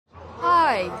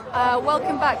Okay,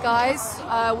 welcome back, guys.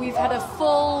 We've had a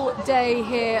full day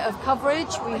here of coverage.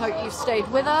 We hope you've stayed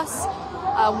with us.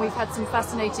 We've had some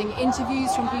fascinating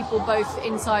interviews from people both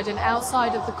inside and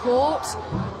outside of the court.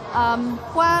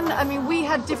 Juan, I mean, we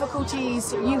had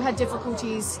difficulties, you had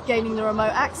difficulties gaining the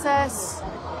remote access.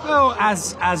 Well,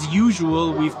 as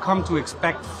usual, we've come to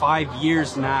expect 5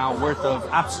 years now worth of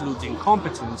absolute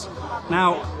incompetence.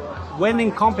 Now, when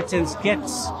incompetence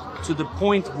gets to the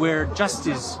point where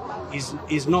justice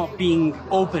is not being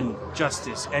open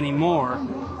justice anymore,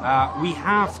 we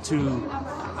have to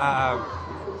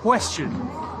question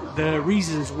the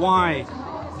reasons why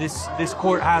this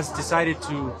court has decided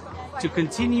to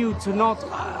continue to not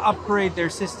upgrade their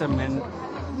system and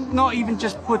not even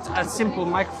just put a simple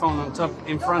microphone on top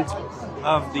in front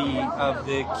of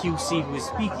the QC who is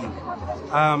speaking.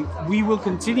 We will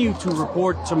continue to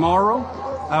report tomorrow.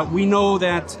 We know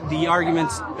that the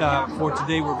arguments for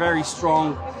today were very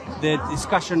strong. The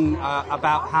discussion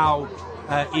about how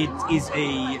it is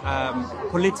a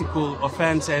political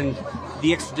offense and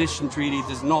the extradition treaty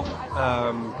does not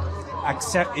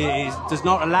does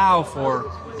not allow for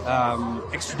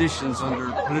extraditions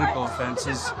under political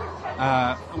offenses.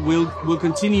 We'll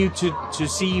continue to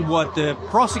see what the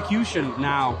prosecution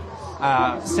now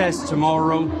says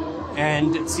tomorrow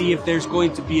and see if there's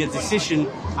going to be a decision.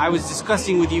 I was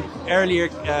discussing with you earlier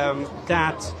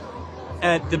that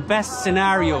the best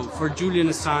scenario for Julian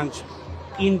Assange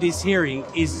in this hearing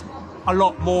is a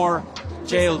lot more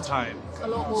jail time. A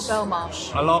lot more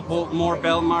Belmarsh. A lot more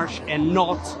Belmarsh and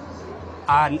not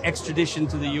an extradition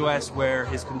to the US where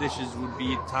his conditions would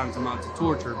be tantamount to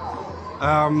torture.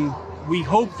 We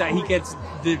hope that he gets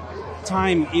the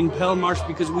time in Belmarsh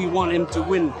because we want him to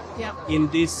win in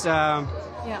this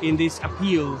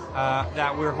appeal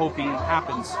that we're hoping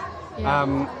happens.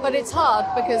 But it's hard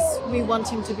because we want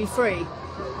him to be free.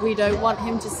 We don't want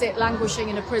him to sit languishing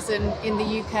in a prison in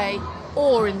the UK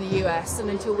or in the US, and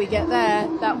until we get there,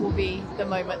 that will be the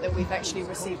moment that we've actually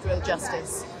received real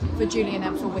justice for Julian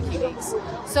and for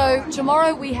WikiLeaks. So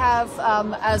tomorrow we have,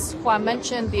 as Juan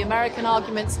mentioned, the American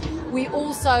arguments. We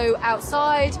also,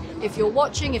 outside, if you're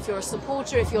watching, if you're a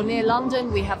supporter, if you're near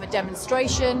London, we have a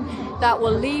demonstration that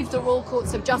will leave the Royal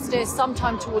Courts of Justice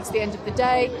sometime towards the end of the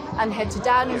day and head to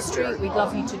Downing Street. We'd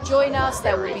love you to join us.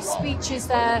 There will be speeches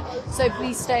there, so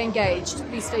please stay engaged.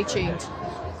 Please stay tuned.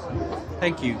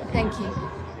 Thank you. Thank you.